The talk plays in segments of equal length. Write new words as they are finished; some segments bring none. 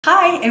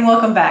Hi, and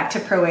welcome back to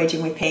Pro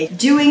Aging with Paige.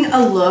 Doing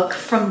a look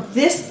from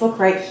this book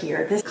right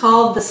here. This is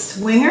called The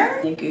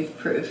Swinger, a Goof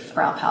Proof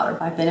Brow Powder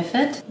by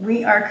Benefit.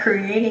 We are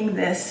creating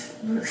this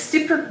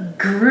super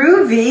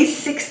groovy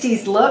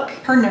 60s look.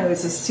 Her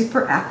nose is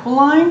super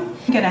aquiline.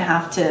 I'm gonna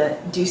have to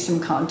do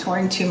some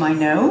contouring to my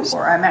nose,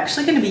 or I'm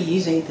actually gonna be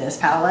using this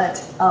palette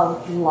a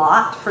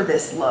lot for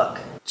this look.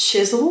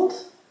 Chiseled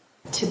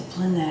to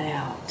blend that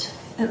out.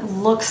 It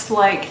looks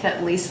like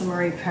that Lisa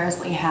Marie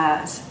Presley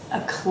has a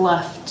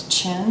cleft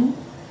chin.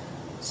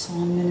 So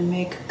I'm gonna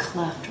make a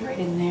cleft right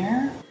in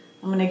there.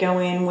 I'm gonna go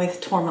in with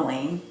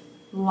tourmaline,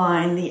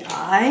 line the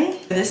eye.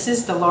 This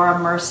is the Laura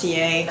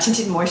Mercier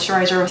Tinted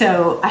Moisturizer.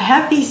 So I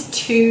have these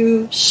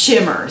two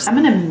shimmers. I'm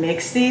gonna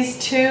mix these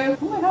two.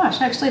 Oh my gosh,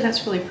 actually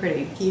that's really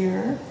pretty.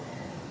 Here,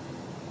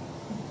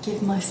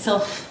 give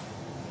myself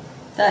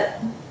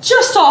that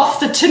just off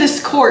the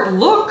tennis court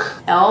look.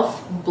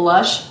 e.l.f.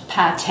 Blush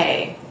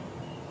Pate.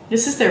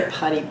 This is their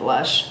putty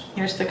blush.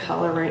 Here's the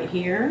color right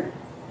here.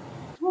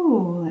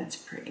 Ooh, that's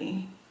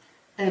pretty.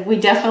 We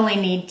definitely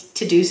need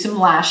to do some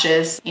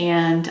lashes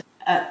and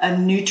a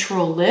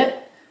neutral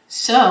lip.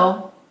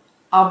 So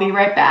I'll be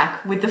right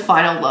back with the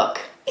final look.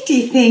 Do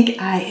you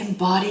think I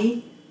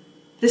embody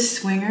the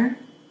swinger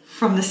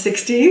from the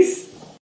 60s?